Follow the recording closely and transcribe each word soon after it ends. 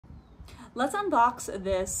Let's unbox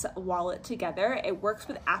this wallet together. It works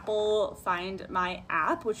with Apple Find My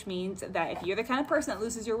app, which means that if you're the kind of person that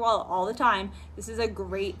loses your wallet all the time, this is a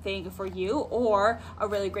great thing for you or a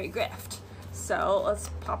really great gift. So let's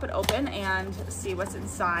pop it open and see what's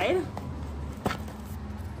inside.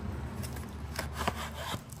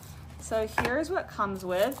 So here's what comes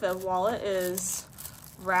with. The wallet is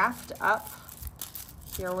wrapped up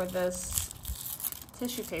here with this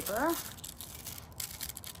tissue paper.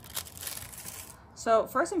 So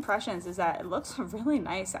first impressions is that it looks really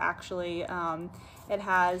nice actually. It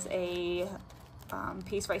has a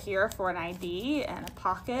piece right here for an ID and a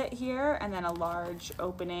pocket here, and then a large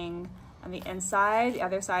opening on the inside. The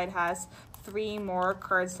other side has 3 more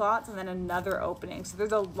card slots and then another opening. So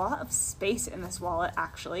there's a lot of space in this wallet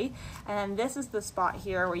actually. And then this is the spot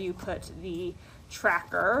here where you put the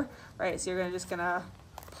tracker, right? So you're just gonna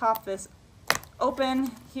pop this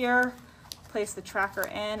open here, place the tracker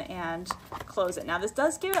in and close it. Now this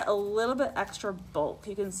does give it a little bit extra bulk.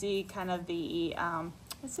 You can see kind of the,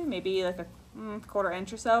 let's say maybe like a quarter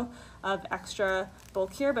inch or so of extra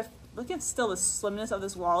bulk here, but look at still the slimness of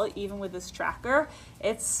this wallet, even with this tracker.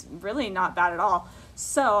 It's really not bad at all.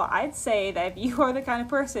 So I'd say that if you are the kind of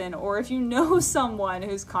person, or if you know someone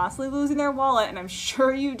who's constantly losing their wallet, and I'm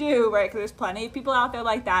sure you do, right? Because there's plenty of people out there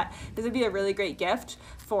like that, this would be a really great gift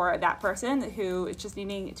for that person who is just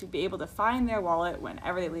needing to be able to find their wallet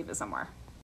whenever they leave it somewhere.